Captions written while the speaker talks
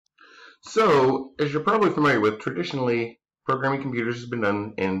So, as you're probably familiar with, traditionally programming computers has been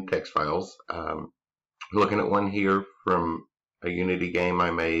done in text files. Looking at one here from a Unity game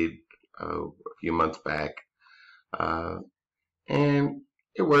I made a few months back, uh, and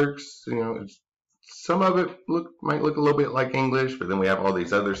it works. Some of it might look a little bit like English, but then we have all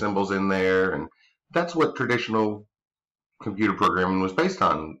these other symbols in there, and that's what traditional computer programming was based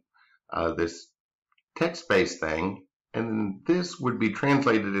on. This text-based thing, and this would be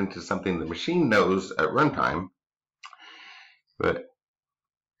translated into something the machine knows at runtime. But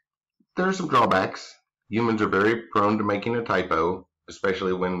there are some drawbacks. Humans are very prone to making a typo,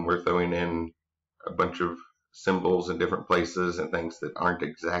 especially when we're throwing in a bunch of symbols in different places and things that aren't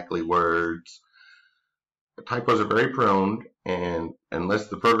exactly words. Typos are very prone, and unless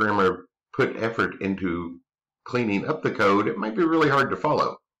the programmer put effort into cleaning up the code, it might be really hard to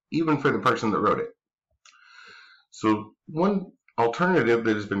follow, even for the person that wrote it. So one alternative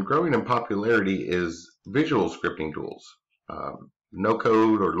that has been growing in popularity is visual scripting tools,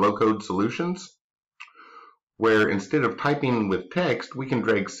 no-code or low-code solutions, where instead of typing with text, we can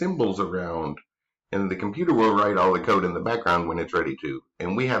drag symbols around, and the computer will write all the code in the background when it's ready to.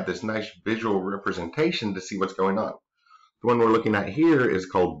 And we have this nice visual representation to see what's going on. The one we're looking at here is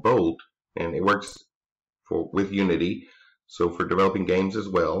called Bolt, and it works with Unity, so for developing games as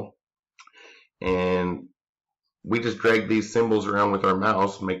well. And we just drag these symbols around with our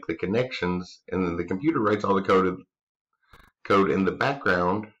mouse, make the connections, and then the computer writes all the code in the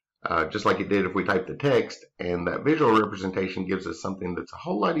background, just like it did if we typed the text, and that visual representation gives us something that's a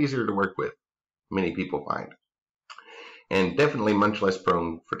whole lot easier to work with, many people find, and definitely much less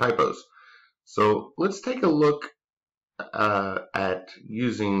prone for typos. So let's take a look at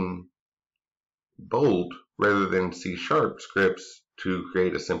using Bolt rather than C# scripts to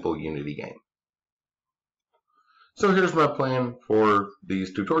create a simple Unity game. So here's my plan for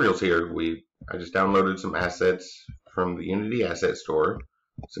these tutorials here. I just downloaded some assets from the Unity Asset Store,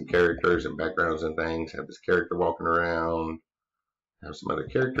 some characters and backgrounds and things. Have this character walking around, have some other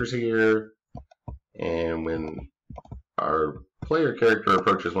characters here, and when our player character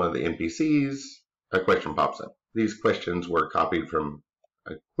approaches one of the NPCs, a question pops up. These questions were copied from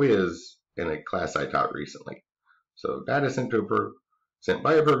a quiz in a class I taught recently. So data sent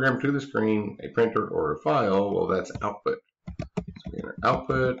by a program to the screen, a printer, or a file, well, that's output. So we enter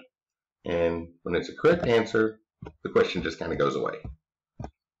output, and when it's a correct answer, the question just kind of goes away.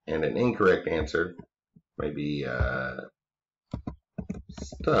 And an incorrect answer, maybe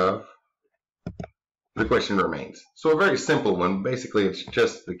stuff, the question remains. So a very simple one. Basically, it's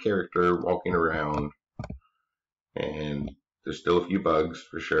just the character walking around, and there's still a few bugs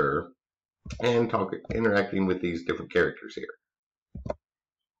for sure, and interacting with these different characters here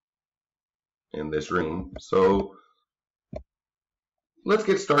in this room. So let's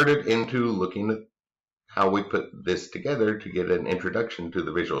get started into looking at how we put this together to get an introduction to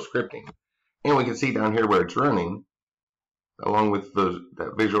the visual scripting. And we can see down here where it's running, along with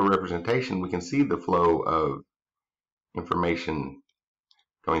that visual representation, we can see the flow of information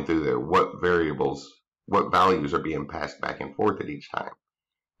going through there, what variables, what values are being passed back and forth at each time.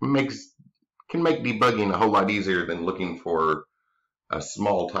 Can make debugging a whole lot easier than looking for a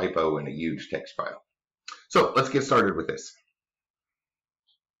small typo in a huge text file. So let's get started with this.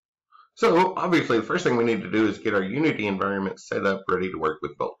 So obviously the first thing we need to do is get our Unity environment set up ready to work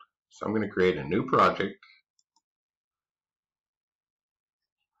with Bolt. So I'm going to create a new project,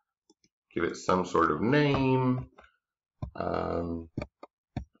 give it some sort of name. I'll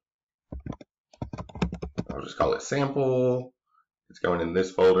just call it sample. It's going in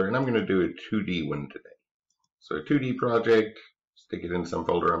this folder, and I'm going to do a 2D one today. So a 2D project, stick it in some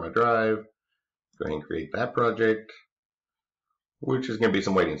folder on my drive, go ahead and create that project, which is going to be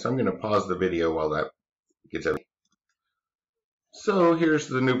some waiting. So I'm going to pause the video while that gets everything. So here's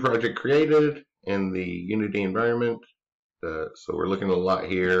the new project created in the Unity environment. So we're looking at a lot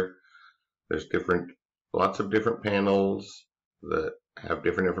here. There's lots of different panels that have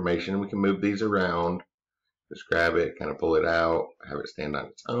different information. We can move these around. Just grab it, kind of pull it out, have it stand on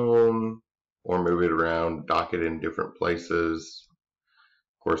its own, or move it around, dock it in different places,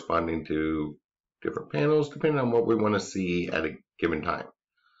 corresponding to different panels, depending on what we want to see at a given time.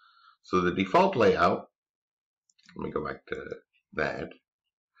 So the default layout, let me go back to that.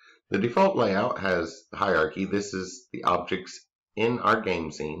 The default layout has the hierarchy. This is the objects in our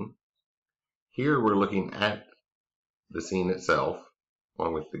game scene. Here we're looking at the scene itself,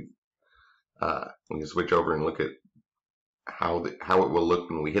 along with the we can switch over and look at how it will look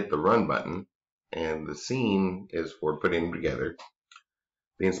when we hit the run button, and the scene is for putting them together.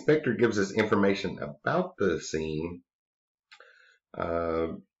 The inspector gives us information about the scene,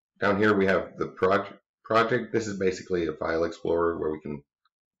 Down here we have the project. This is basically a file explorer where we can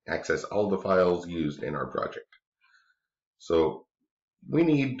access all the files used in our project. So we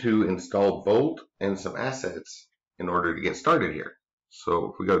need to install Bolt and some assets in order to get started here. So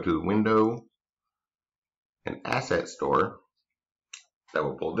if we go to the Window and Asset Store, that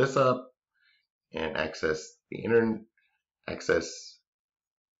will pull this up and access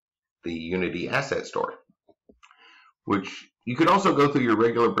the Unity Asset Store, which you could also go through your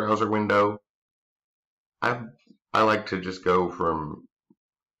regular browser window. I like to just go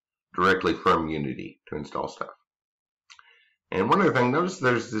directly from Unity to install stuff. And one other thing, notice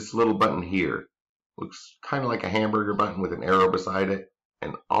there's this little button here. Looks kind of like a hamburger button with an arrow beside it,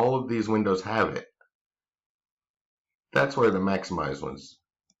 and all of these windows have it. That's where the maximize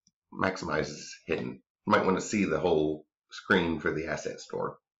is hidden. You might want to see the whole screen for the asset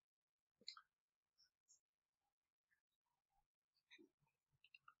store.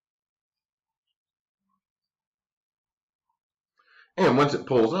 And once it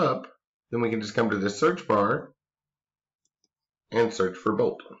pulls up, then we can just come to this search bar and search for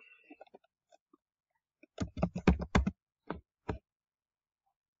Bolt.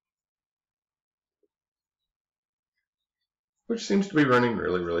 Which seems to be running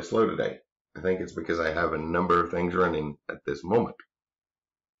really, really slow today. I think it's because I have a number of things running at this moment.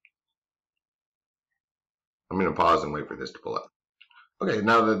 I'm going to pause and wait for this to pull up. Okay,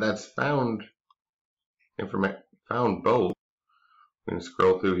 now that that's found Bolt, we can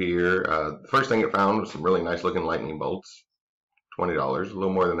scroll through here. The first thing it found was some really nice looking lightning bolts. $20, a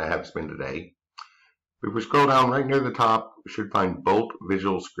little more than I have to spend today. If we scroll down right near the top, we should find Bolt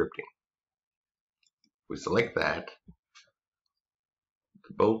Visual Scripting. We select that.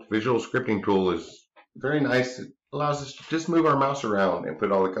 The Bolt Visual Scripting tool is very nice. It allows us to just move our mouse around and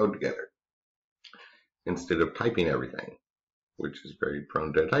put all the code together instead of typing everything, which is very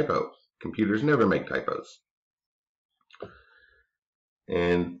prone to typo. Computers never make typos.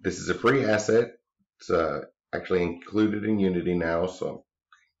 And this is a free asset. It's actually included in Unity now, so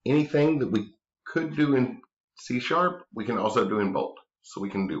anything that we could do in C#, we can also do in Bolt. So we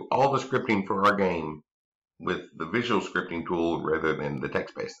can do all the scripting for our game with the visual scripting tool rather than the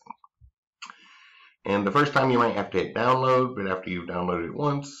text-based thing. And the first time you might have to hit download, but after you've downloaded it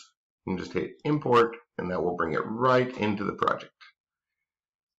once, you can just hit import, and that will bring it right into the project.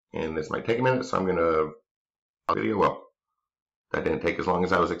 And this might take a minute, so I'm going to video. Well, that didn't take as long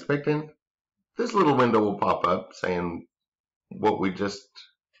as I was expecting. This little window will pop up saying what we just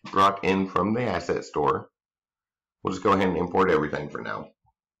brought in from the asset store. We'll just go ahead and import everything for now.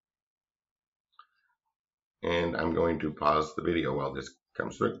 And I'm going to pause the video while this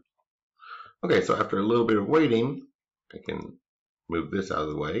comes through. Okay, so after a little bit of waiting, I can move this out of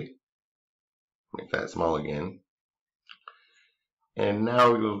the way, make that small again. And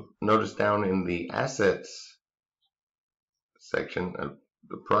now you'll notice down in the assets section of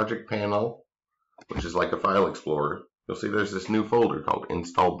the project panel, which is like a file explorer, you'll see there's this new folder called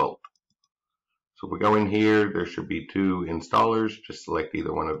Install Bolt. So if we go in here, there should be 2 installers. Just select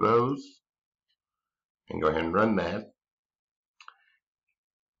either one of those and go ahead and run that.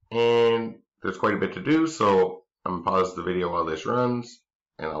 And there's quite a bit to do, so I'm going to pause the video while this runs,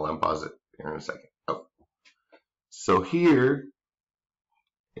 and I'll unpause it here in a second. Oh. So here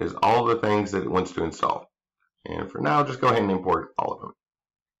is all the things that it wants to install. And for now, just go ahead and import all of them.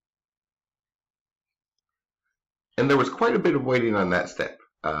 And there was quite a bit of waiting on that step.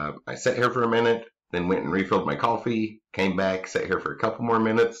 I sat here for a minute, then went and refilled my coffee, came back, sat here for a couple more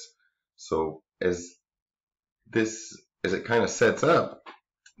minutes. So as it kind of sets up,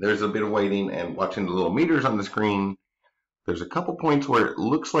 there's a bit of waiting, and watching the little meters on the screen, there's a couple points where it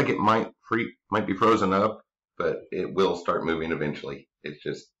looks like it might be frozen up, but it will start moving eventually.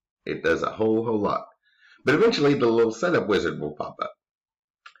 It does a whole lot. But eventually the little setup wizard will pop up.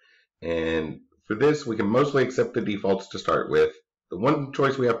 And for this, we can mostly accept the defaults to start with. The one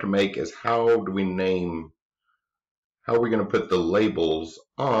choice we have to make is how are we going to put the labels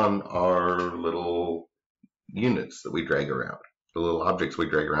on our little units that we drag around, the little objects we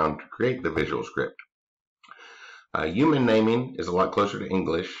drag around to create the visual script. Human naming is a lot closer to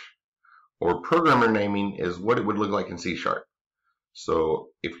English, or programmer naming is what it would look like in C#. So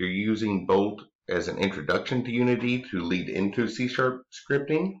if you're using Bolt as an introduction to Unity to lead into C#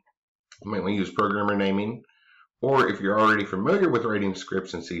 scripting, you might want to use programmer naming. Or if you're already familiar with writing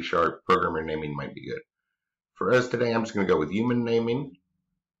scripts in C#, programmer naming might be good. For us today, I'm just going to go with human naming.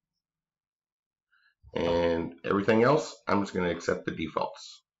 And everything else, I'm just going to accept the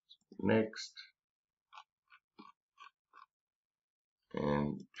defaults. Next.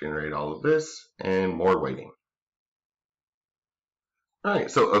 And generate all of this, and more waiting. All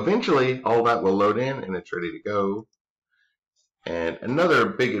right, so eventually all that will load in and it's ready to go. And another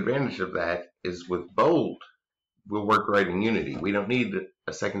big advantage of that is with Bolt, we'll work right in Unity. We don't need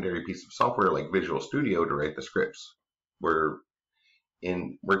a secondary piece of software like Visual Studio to write the scripts. We're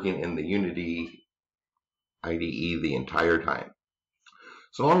working in the Unity IDE the entire time.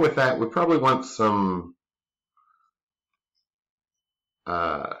 So along with that, we probably want some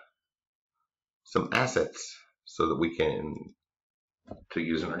assets so that we can to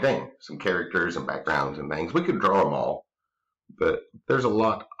use in our game. Some characters and backgrounds and things. We could draw them all, but there's a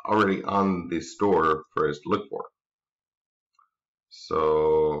lot already on the store for us to look for.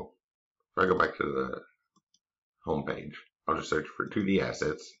 So if I go back to the home page, I'll just search for 2D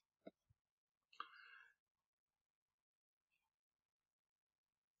assets.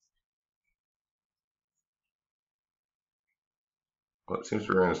 Well, it seems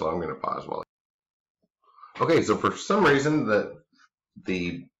to be running slow. I'm going to pause while. Okay, so for some reason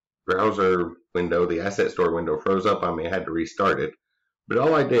the browser window, the asset store window froze up on me. I had to restart it. But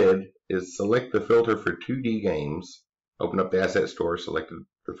all I did is select the filter for 2D games, open up the asset store, selected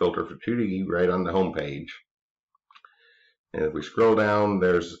the filter for 2D right on the home page. And if we scroll down,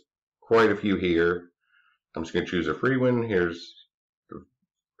 there's quite a few here. I'm just going to choose a free one. Here's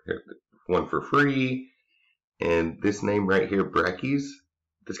one for free. And this name right here, Brackies,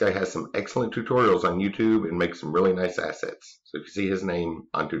 this guy has some excellent tutorials on YouTube and makes some really nice assets. So if you see his name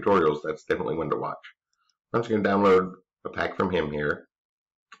on tutorials, that's definitely one to watch. I'm just going to download a pack from him here.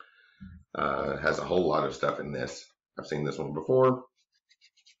 Has a whole lot of stuff in this. I've seen this one before.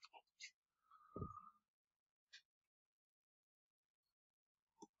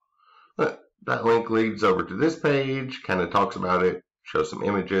 That link leads over to this page, kind of talks about it, shows some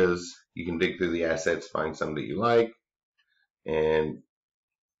images. You can dig through the assets, find some that you like. And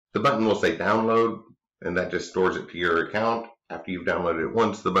the button will say download, and that just stores it to your account. After you've downloaded it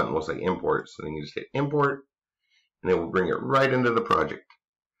once, the button will say import. So then you just hit import, and it will bring it right into the project.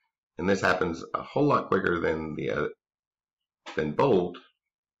 And this happens a whole lot quicker than Bolt.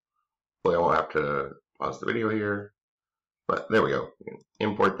 Well, I won't have to pause the video here, but there we go. You can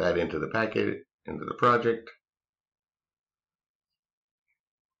import that into the packet, into the project.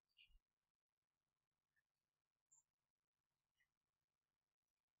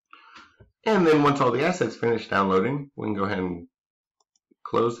 And then once all the assets finish downloading, we can go ahead and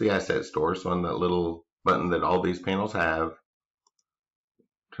close the asset store. So on that little button that all these panels have,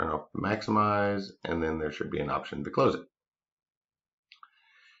 turn off the maximize, and then there should be an option to close it.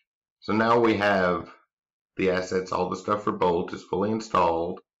 So now we have the assets, all the stuff for Bolt is fully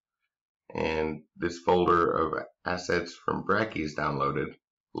installed, and this folder of assets from Brackies downloaded.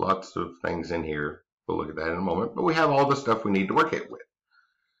 Lots of things in here. We'll look at that in a moment, but we have all the stuff we need to work it with.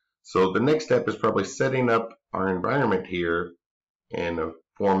 So the next step is probably setting up our environment here in a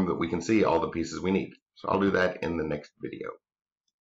form that we can see all the pieces we need. So I'll do that in the next video.